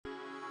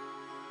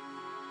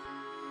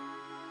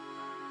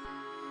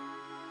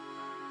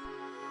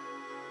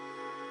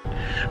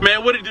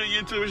Man, what it do,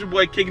 YouTube? It's your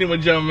boy Kicking It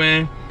with Jump,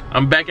 man.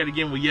 I'm back at it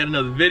again with yet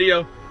another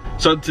video.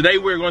 So today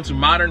we're going to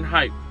Modern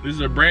Hype. This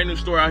is a brand new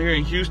store out here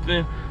in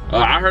Houston.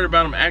 I heard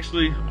about them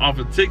actually off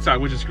of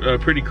TikTok, which is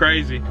pretty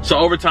crazy. So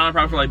over time,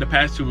 probably for like the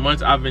past 2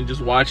 months, I've been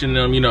just watching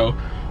them, you know,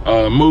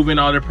 moving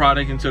all their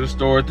product into the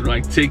store through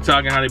like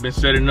TikTok and how they've been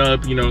setting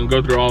up, you know, and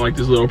go through all like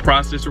this little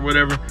process or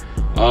whatever.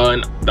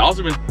 And they've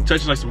also been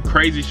touching like some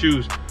crazy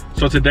shoes.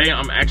 So today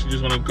I'm actually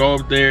just gonna go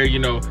up there, you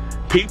know,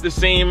 peep the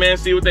scene, man,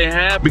 see what they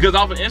have. Because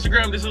off of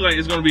Instagram, this is like,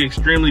 it's gonna be an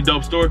extremely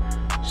dope store.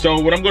 So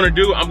what I'm gonna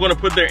do, I'm gonna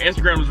put their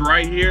Instagrams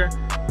right here.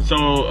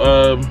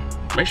 So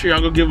make sure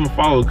y'all go give them a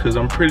follow, because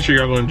I'm pretty sure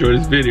y'all gonna enjoy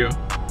this video.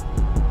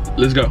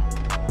 Let's go.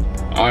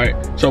 All right,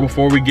 so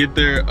before we get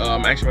there,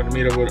 I'm actually about to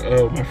meet up with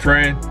my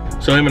friend.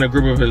 So him and a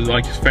group of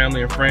his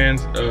family and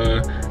friends,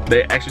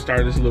 they actually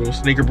started this little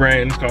sneaker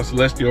brand. It's called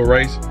Celestial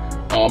Race.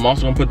 I'm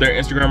also gonna put their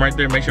Instagram right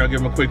there. Make sure y'all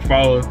give them a quick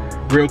follow.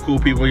 Real cool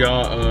people,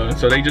 y'all.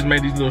 So they just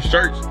made these little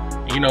shirts.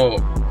 You know,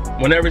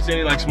 whenever it's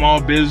any like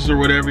small business or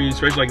whatever,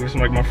 especially like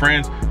some like my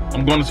friends,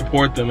 I'm going to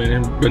support them.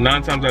 But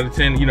 9 times out of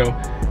 10, you know,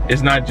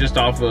 it's not just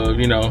off of,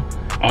 you know,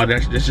 oh,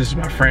 that's just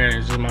my friend,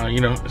 it's just my, you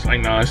know, it's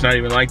like, no, it's not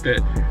even like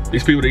that.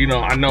 These people that, you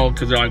know, I know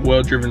because they're like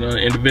well-driven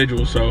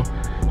individuals. So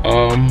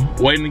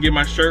waiting to get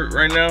my shirt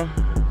right now,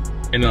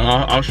 and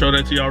I'll show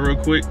that to y'all real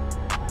quick.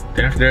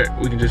 Then after that,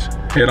 we can just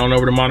head on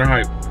over to Modern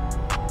Hype.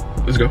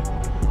 Let's go.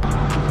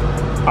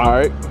 All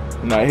right,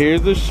 now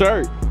here's the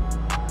shirt.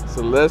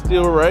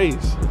 Celestial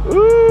Race.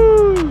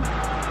 Woo!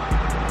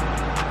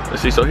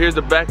 Let's see, so here's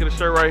the back of the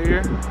shirt right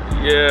here.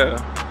 Yeah,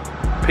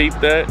 peep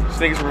that.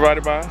 Sneakers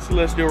provided by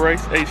Celestial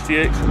Race,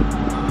 HTX.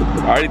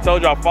 I already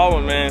told y'all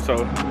following, man,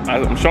 so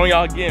I'm showing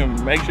y'all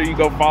again. Make sure you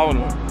go follow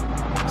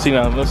them. See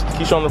now, let's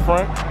keep showing the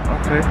front.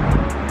 Okay.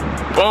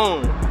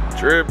 Boom.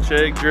 Drip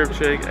check,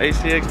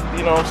 HTX,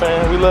 you know what I'm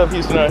saying? We love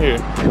Houston out here.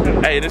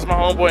 Hey, this is my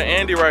homeboy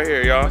Andy right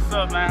here, y'all. What's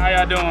up, man? How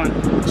y'all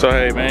doing? So,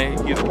 hey,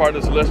 man, he's a part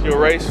of the Celestial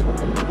Race.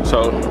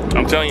 So,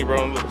 I'm telling you,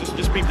 bro, look,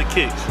 just peep the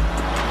kicks.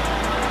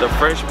 The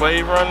fresh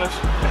wave runners.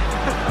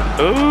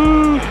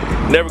 Ooh,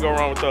 never go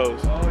wrong with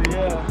those. Oh,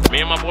 yeah. Me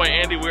and my boy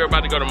Andy, we're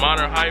about to go to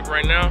Modern Hype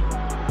right now.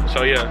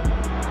 So,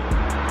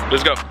 yeah,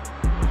 let's go.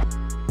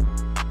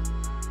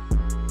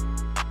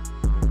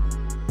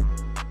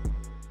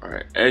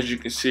 As you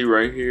can see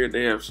right here,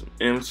 they have some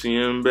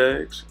MCM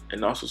bags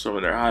and also some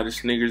of their hottest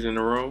sneakers in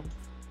the room.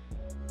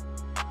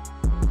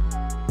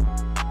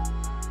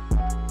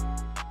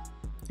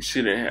 You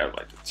see they have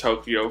like the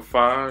Tokyo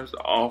 5s, the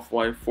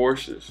Off-White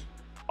Forces,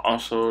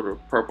 also the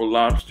Purple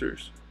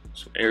Lobsters,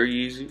 some Air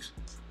Yeezys.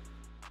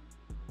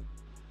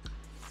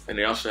 And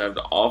they also have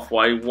the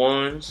Off-White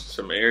ones,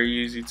 some Air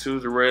Yeezy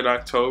 2s, the Red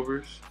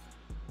Octobers,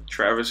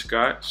 Travis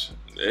Scott's,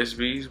 the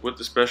SBs with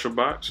the special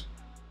box.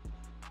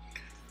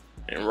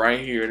 And right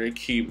here, they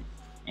keep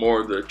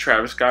more of the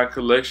Travis Scott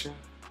collection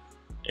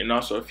and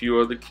also a few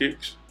other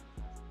kicks.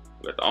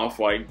 With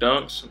Off-White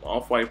Dunks, some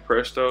Off-White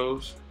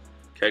Prestos,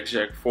 Cactus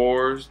Jack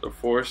 4s, the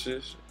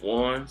Forces,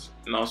 1s,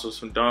 and also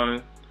some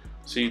Don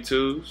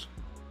C2s.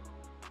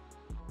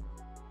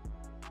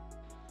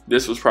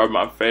 This was probably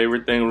my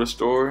favorite thing with the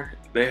store.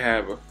 They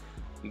have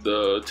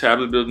the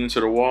tablet built into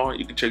the wall.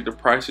 You can check the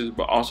prices,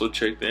 but also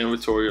check the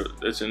inventory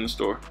that's in the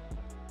store.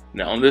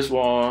 Now on this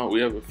wall,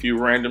 we have a few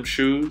random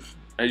shoes.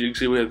 As you can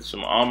see, we have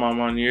some Alma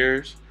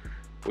Maniers.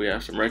 We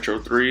have some Retro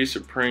 3s,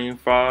 Supreme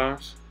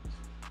 5s,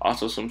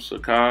 also some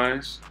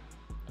Sakai's,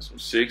 some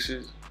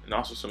 6s, and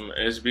also some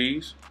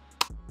SBs.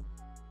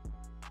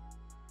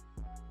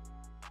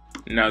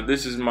 Now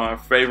this is my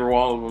favorite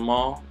wall of them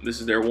all. This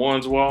is their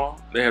ones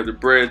wall. They have the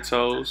Bread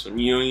Toes, some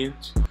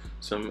Unions,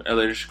 some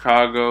LA to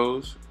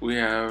Chicago's. We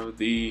have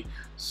the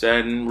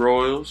Satin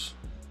Royals,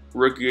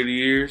 Rookie of the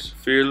Years,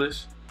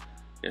 Fearless.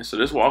 And so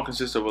this wall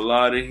consists of a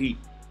lot of heat.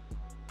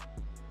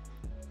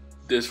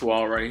 This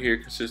wall right here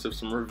consists of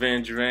some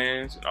Revenge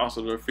Vans and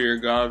also the Fear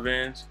God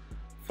Vans,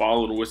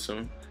 followed with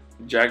some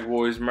Jack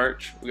Boys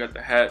merch. We got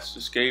the hats,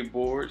 the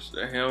skateboards,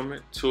 the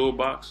helmet,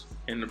 toolbox,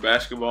 and the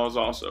basketballs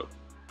also.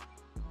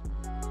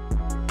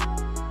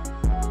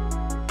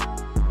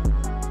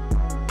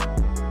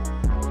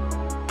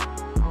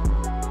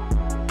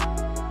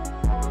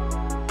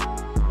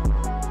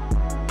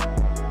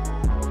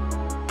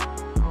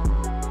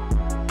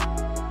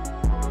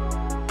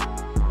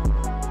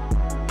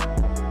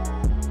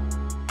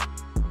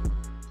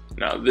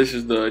 Now this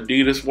is the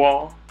Adidas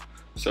wall.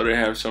 So they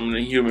have some of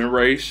the Human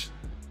Race,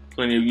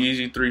 plenty of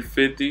Yeezy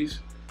 350s.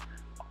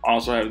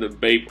 Also have the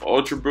Bape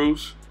Ultra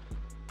Boost.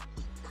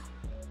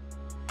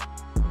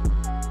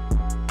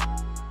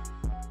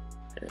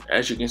 And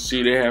as you can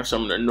see, they have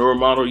some of the newer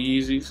model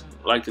Yeezys,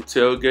 like the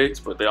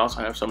Tailgates, but they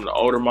also have some of the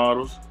older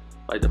models,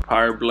 like the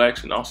Pirate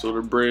Blacks and also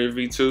the Bread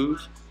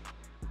V2s.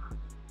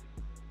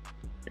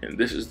 And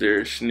this is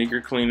their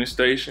sneaker cleaning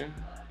station,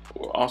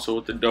 also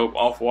with the dope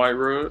Off-White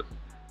rug.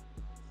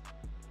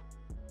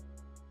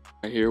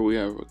 Here we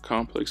have a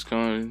Complex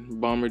Con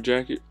bomber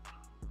jacket,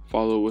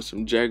 followed with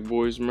some Jack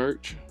Boys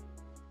merch.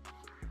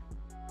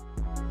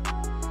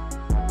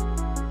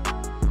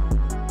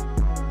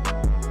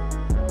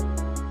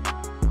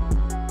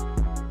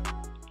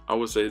 I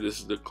would say this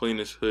is the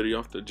cleanest hoodie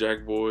off the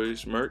Jack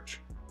Boys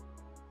merch.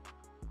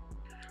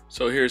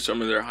 So here's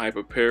some of their hype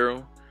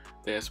apparel.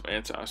 They have some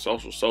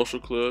Antisocial Social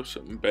Club,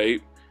 some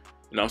Bape,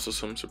 and also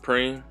some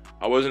Supreme.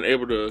 I wasn't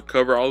able to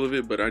cover all of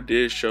it, but I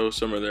did show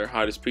some of their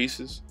hottest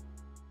pieces.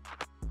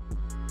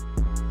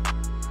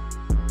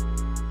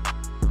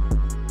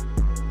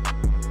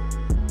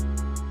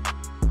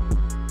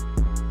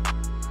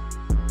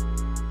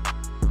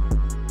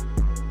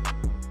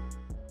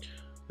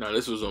 Now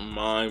this was a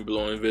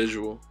mind-blowing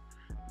visual.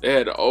 They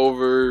had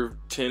over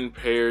 10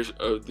 pairs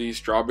of these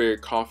Strawberry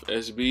Cough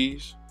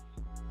SBs.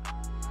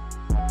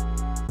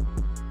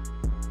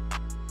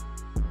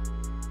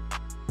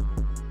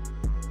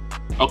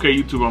 Okay,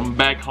 YouTube, I'm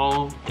back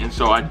home, and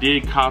so I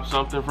did cop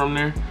something from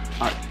there.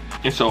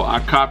 And so I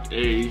copped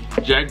a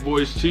Jack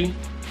Boys tee.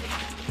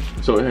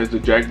 So it has the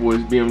Jack Boys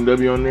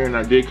BMW on there, and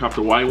I did cop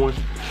the white one.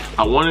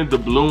 I wanted the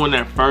blue one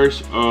at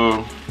first,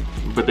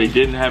 but they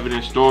didn't have it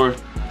in store.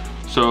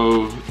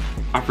 So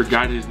I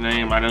forgot his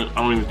name. I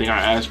don't even think I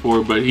asked for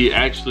it, but he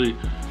actually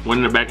went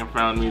in the back and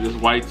found me this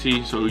white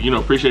tee. So, you know,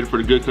 appreciate it for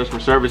the good customer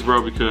service,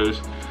 bro,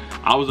 because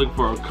I was looking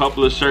for a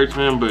couple of shirts,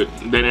 man, but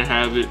they didn't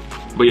have it.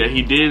 But yeah,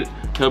 he did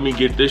help me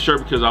get this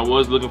shirt because I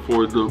was looking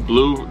for the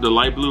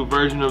light blue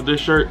version of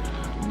this shirt,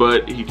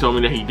 but he told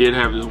me that he did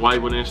have this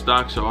white one in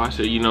stock. So I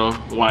said, you know,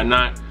 why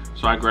not?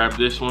 So I grabbed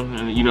this one,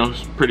 and you know,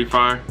 it's pretty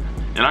fire.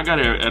 And I got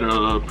it at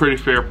a pretty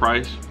fair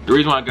price. The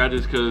reason why I got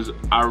this is because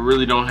I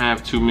really don't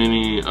have too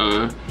many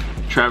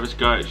Travis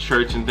Scott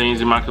shirts and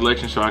things in my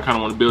collection, so I kind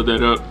of want to build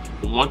that up.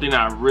 One thing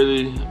that I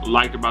really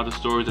liked about the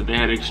store is that they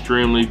had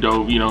extremely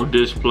dope, you know,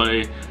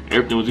 display.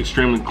 Everything was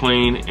extremely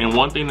clean. And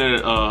one thing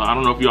that I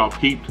don't know if y'all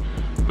peeped,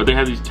 but they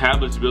had these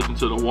tablets built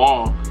into the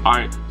wall. All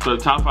right, so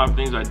the top 5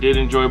 things I did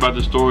enjoy about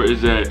the store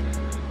is that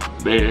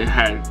they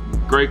had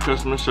great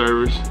customer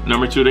service.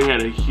 Number 2, they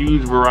had a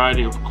huge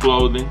variety of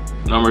clothing.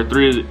 Number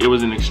 3, it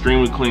was an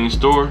extremely clean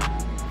store.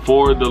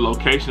 4, the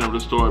location of the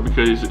store,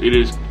 because it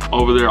is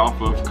over there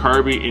off of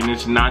Kirby, and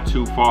it's not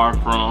too far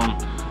from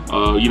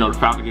you know, the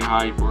Falcon Get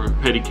Hype or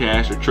Petty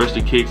Cash or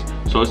Trusted Kicks.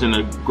 So it's in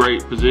a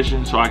great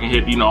position, so I can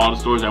hit, you know, all the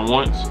stores at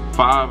once.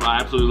 5, I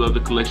absolutely love the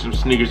collection of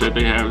sneakers that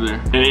they have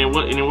there. And it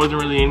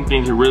wasn't really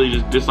anything to really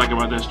just dislike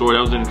about that store. That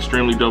was an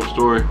extremely dope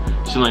store.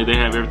 It seemed like they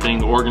have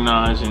everything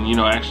organized and, you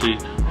know, actually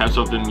have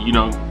something, you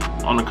know,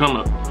 on the come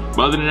up. But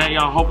other than that,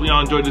 y'all, hopefully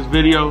y'all enjoyed this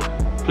video.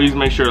 Please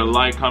make sure to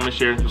like, comment,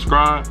 share, and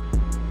subscribe.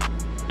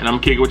 And I'm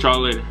gonna kick it with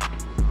y'all later.